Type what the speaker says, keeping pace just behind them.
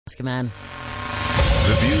Man.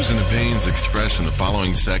 The views and opinions expressed in the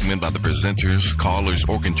following segment by the presenters, callers,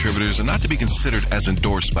 or contributors are not to be considered as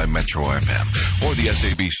endorsed by Metro FM or the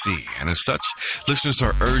SABC, and as such, listeners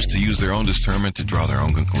are urged to use their own discernment to draw their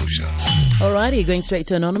own conclusions. Alrighty, going straight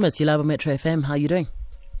to Anonymous. You live on Metro FM. How are you doing?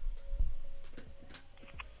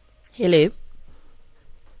 Hello.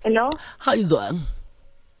 Hello. How you doing?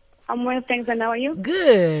 I'm well, thanks. And how are you?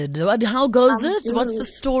 Good. How goes it? Good. What's the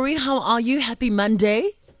story? How are you? Happy Monday.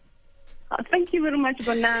 Thank you very much,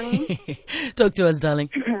 Bonang. Talk to us, darling.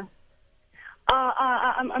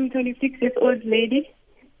 I'm 26 years old lady.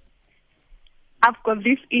 I've got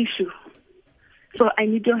this issue, so I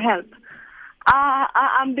need your help.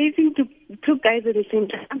 I'm dating two guys at the same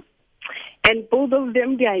time, and both of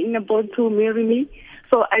them, they are in about to marry me.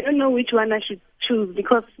 So I don't know which one I should choose,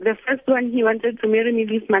 because the first one, he wanted to marry me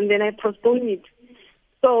this month, then I postponed it.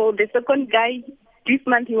 So the second guy, this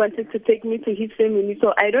month, he wanted to take me to his family.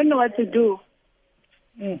 So I don't know what to do.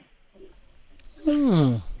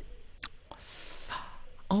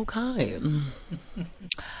 Okay.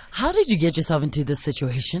 How did you get yourself into this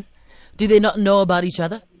situation? Do they not know about each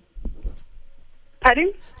other?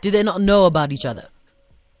 Pardon? Do they not know about each other?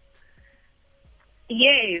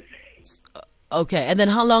 Yes. Okay, and then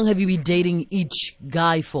how long have you been dating each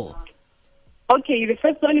guy for? Okay, the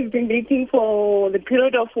first one has been dating for the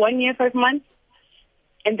period of 1 year, 5 months.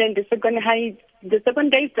 And then the second guy is just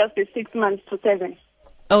the 6 months to 7.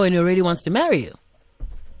 Oh, and he already wants to marry you?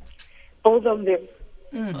 Both of them.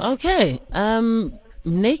 Okay.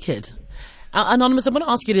 Naked. Anonymous, I'm going to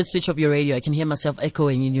ask you to switch off your radio. I can hear myself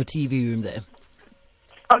echoing in your TV room there.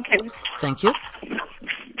 Okay. Thank you.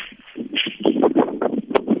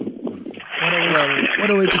 What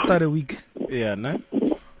a way to start a week. Yeah, no?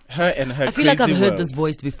 Her and her I feel like I've crazy heard world. this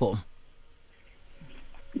voice before.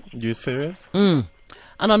 You serious?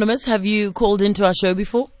 Anonymous, have you called into our show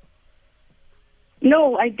before?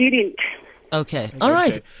 No, I didn't. Okay. All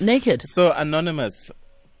right. Okay. Naked. So, Anonymous,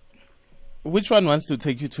 which one wants to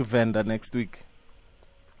take you to Venda next week?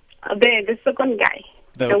 The second guy.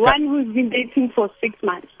 The one who's been dating for 6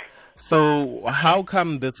 months. So, how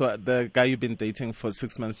come the guy you've been dating for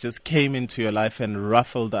 6 months just came into your life and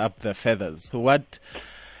ruffled up the feathers? What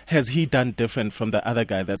has he done different from the other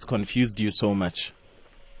guy that's confused you so much?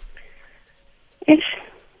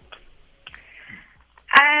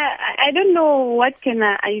 I don't know what can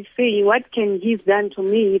I say, what can he's done to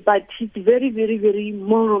me, but he's very, very, very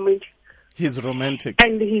more romantic. He's romantic.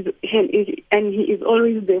 And he is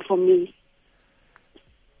always there for me.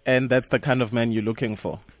 And that's the kind of man you're looking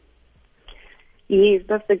for? Yes,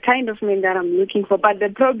 that's the kind of man that I'm looking for. But the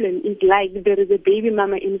problem is, like, there is a baby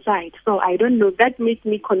mama inside. So I don't know. That makes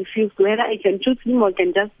me confused whether I can choose him or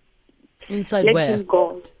can just Inside let where? him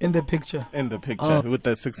go. In the picture. In the picture, with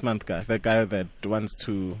the 6 month guy, the guy that wants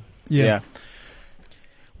to... Yeah.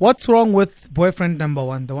 What's wrong with boyfriend number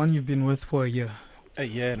one, the one you've been with for a year? A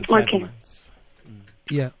year and 5 months.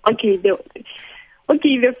 Yeah. Okay, the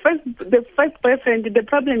first boyfriend, the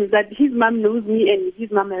problem is that his mom knows me and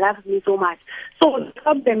his mom loves me so much. So the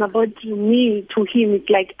problem about me to him is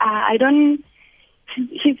like,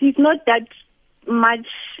 he's not that much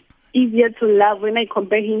easier to love when I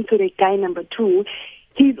compare him to the guy number two.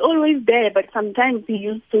 He's always there, but sometimes he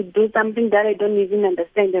used to do something that I don't even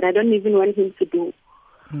understand, that I don't even want him to do.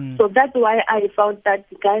 So that's why I found that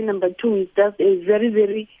guy number two is just a very,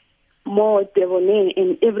 very more debonair,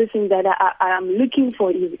 and everything that I am looking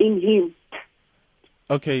for is in him.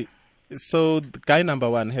 Okay, so guy number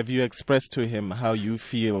one, have you expressed to him how you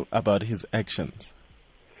feel about his actions?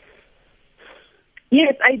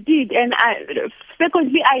 Yes, I did, and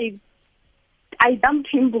secondly, I dumped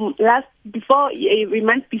him a month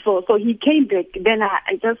before, so he came back. Then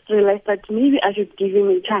I just realized that maybe I should give him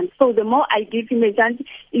a chance. So the more I give him a chance,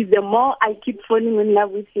 is the more I keep falling in love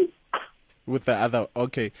with him. With the other,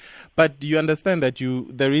 okay. But do you understand that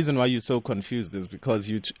the reason why you're so confused is because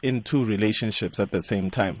you're in two relationships at the same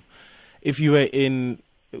time. If you were in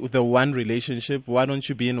the one relationship, why don't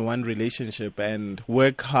you be in one relationship and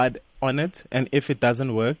work hard on it? And if it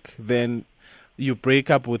doesn't work, then you break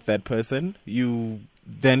up with that person, you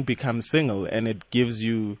then become single, and it gives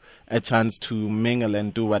you a chance to mingle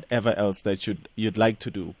and do whatever else that you'd like to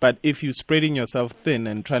do. But if you're spreading yourself thin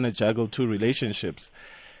and trying to juggle two relationships,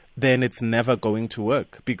 then it's never going to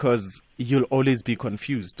work, because you'll always be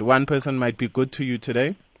confused. One person might be good to you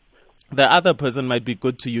today, the other person might be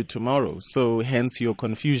good to you tomorrow, so hence your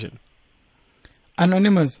confusion.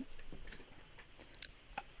 Anonymous.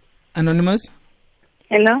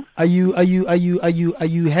 Hello? Are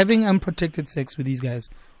you having unprotected sex with these guys,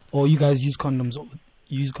 or you guys use condoms?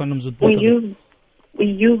 With both of them? We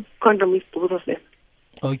use condoms with both of them.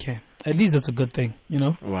 Okay. At least that's a good thing, you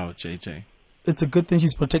know? Wow, JJ. It's a good thing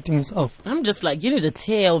she's protecting herself. I'm just like, you need to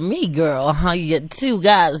tell me, girl, how you get two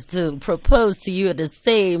guys to propose to you at the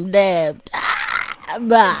same damn time.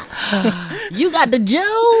 You got the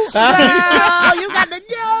juice, girl. You got the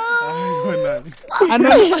juice. I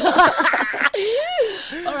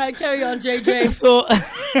know. All right, carry on, JJ. So,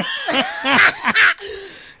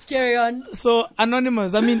 Carry on. so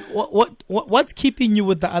Anonymous, I mean, what's keeping you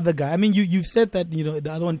with the other guy? I mean, you've said that, you know,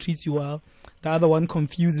 the other one treats you well, the other one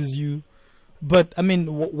confuses you. But, I mean,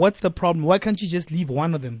 what's the problem? Why can't you just leave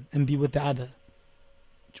one of them and be with the other?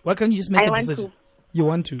 Why can't you just make a decision? You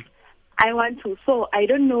want to? I want to. So I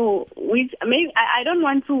don't know which. Maybe I don't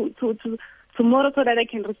want to tomorrow so that I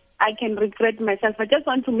can regret myself. I just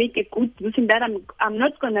want to make a good decision that I'm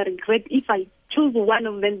not gonna regret if I choose one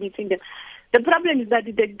of them between them. The problem is that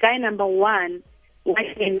the guy number one, 1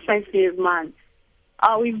 year and 5 years man.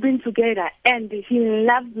 We've been together and he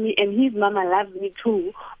loves me and his mama loves me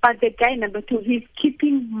too. But the guy number two, he's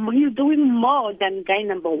doing more than guy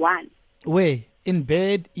number one. Way in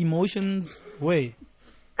bed, emotions, way.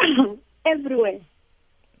 Everywhere.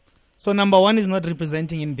 So number one is not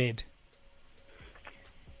representing in bed.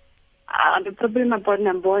 The problem about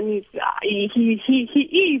number one is he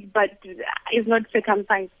is, but is not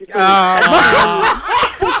circumcised.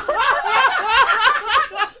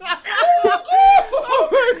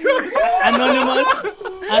 Anonymous.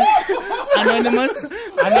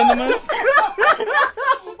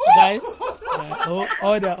 Guys,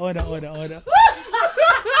 order.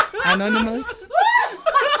 Anonymous.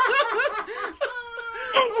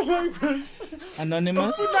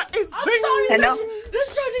 Anonymous. Hello.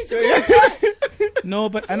 This show needs to go. No,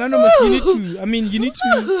 but Anonymous, you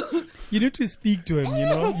need to speak to him. You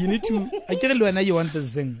know, you need to. I can't know you want to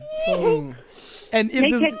sing. So, and if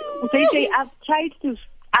Naked, JJ, I've tried to.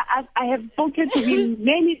 I have spoken to him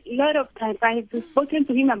lot of times. I have spoken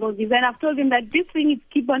to him about this, and I've told him that this thing is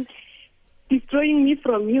keep on destroying me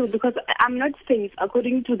from you because I'm not safe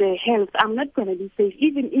according to the health. I'm not going to be safe.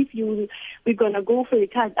 Even if we're going to go for a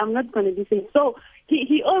card, I'm not going to be safe. So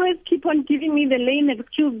he always keep on giving me the lame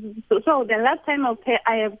excuse. So the last time I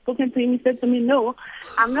have spoken to him, he said to me, no,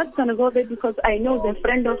 I'm not going to go there because I know the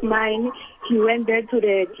friend of mine, he went there to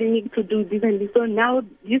the clinic to do this and this. So now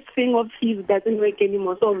this thing of his doesn't work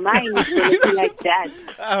anymore. So mine is going to be like that.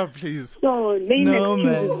 Oh, please. So lame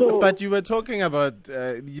excuse. So, but you were talking about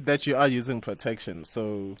that you are using protection.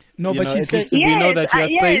 So no, but she said we know that you are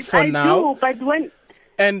safe for now. Do, but when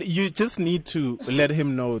and you just need to let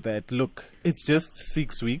him know that, look, it's just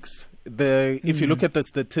 6 weeks. If you look at the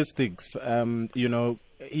statistics,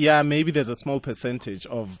 maybe there's a small percentage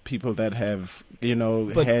of people that have,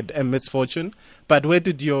 had a misfortune. But where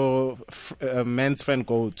did your man's friend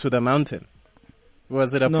go? To the mountain?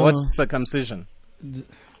 Was it a botched circumcision?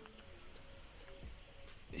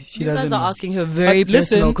 You guys are asking her very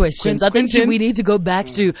personal questions. I think we need to go back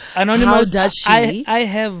to Anonymous. How does she? I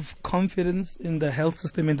have confidence in the health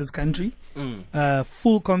system in this country.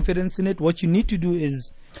 Full confidence in it. What you need to do is,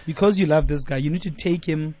 because you love this guy, you need to take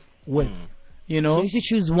him with. You know, so you should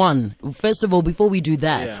choose one. First of all, before we do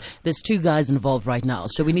that, there's two guys involved right now,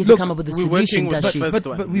 so we need to come up with a solution. But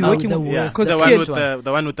we're working with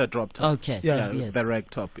the one with the drop top. Okay, yes. The rag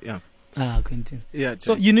top. Quentin. Yeah.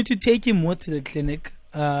 So you need to take him with to the clinic.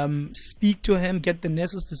 Speak to him, get the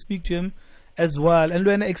nurses to speak to him as well, and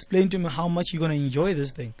then explain to him how much you're going to enjoy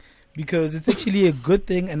this thing, because it's actually a good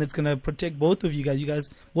thing and it's going to protect both of you guys.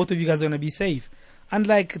 Both of you guys are going to be safe,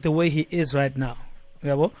 unlike the way he is right now.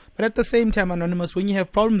 Yeah, well, but at the same time, Anonymous, when you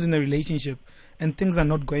have problems in a relationship and things are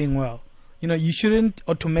not going well, you shouldn't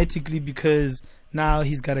automatically, because now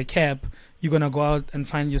he's got a cap, you're going to go out and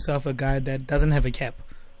find yourself a guy that doesn't have a cap.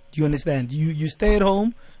 Do you understand? You stay at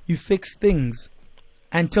home, you fix things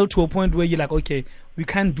until to a point where you're like, okay, we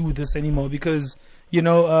can't do this anymore, because,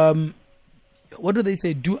 what do they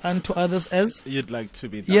say? Do unto others as you'd like to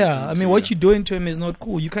be done. Yeah, I mean, what you're doing to him is not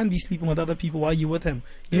cool. You can't be sleeping with other people while you're with him.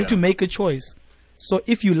 You need to make a choice. So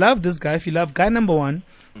if you love this guy, if you love guy number one,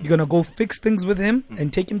 you're going to go fix things with him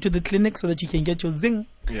and take him to the clinic so that you can get your zing.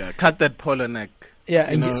 Yeah, cut that polo neck. Yeah,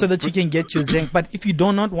 and so that you can get your zing. But if you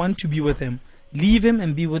do not want to be with him, leave him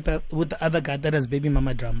and be with the other guy that has baby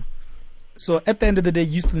mama drama. So at the end of the day,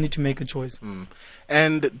 you still need to make a choice.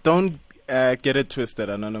 And don't get it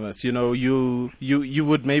twisted, Anonymous. You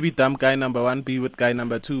would maybe dump guy number one, be with guy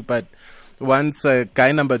number two, but once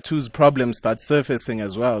guy number two's problems start surfacing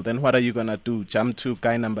as well, then what are you going to do? Jump to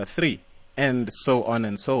guy number three, and so on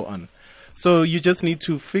and so on. So you just need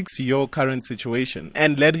to fix your current situation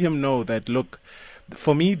and let him know that, look,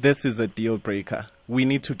 for me, this is a deal breaker. We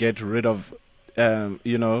need to get rid of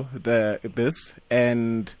this,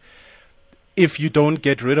 and if you don't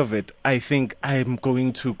get rid of it, I think I'm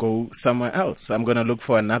going to go somewhere else. I'm going to look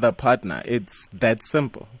for another partner. It's that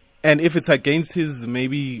simple. And if it's against his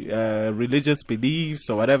maybe religious beliefs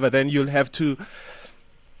or whatever, then you'll have to,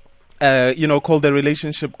 call the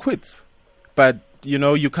relationship quits. But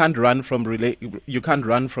you can't run from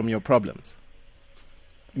your problems.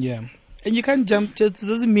 Yeah, and you can't jump. It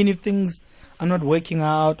doesn't mean if things are not working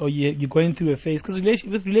out or you're going through a phase. Because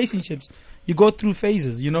with relationships, you go through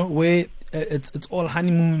phases. Where it's all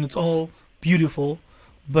honeymoon, it's all beautiful.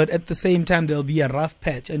 But at the same time, there'll be a rough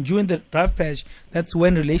patch. And during the rough patch, that's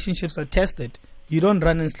when relationships are tested. You don't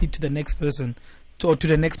run and sleep to the next person or to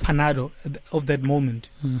the next panado of that moment.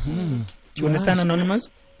 Mm-hmm. Do you understand, Anonymous?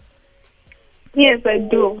 Yes, I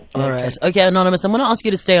do. All right. Okay, Anonymous, I'm going to ask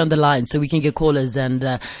you to stay on the line so we can get callers and,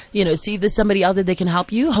 see if there's somebody out there that can help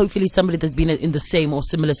you. Hopefully somebody that's been in the same or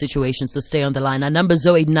similar situation. So stay on the line. Our number is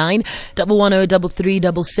 089 110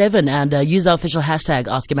 3377 and use our official hashtag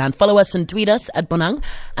 #AskAman. Follow us and tweet us at Bonang_M,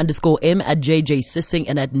 at JJ Sissing,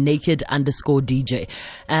 and at Naked_DJ.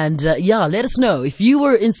 And let us know if you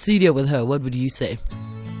were in studio with her, what would you say?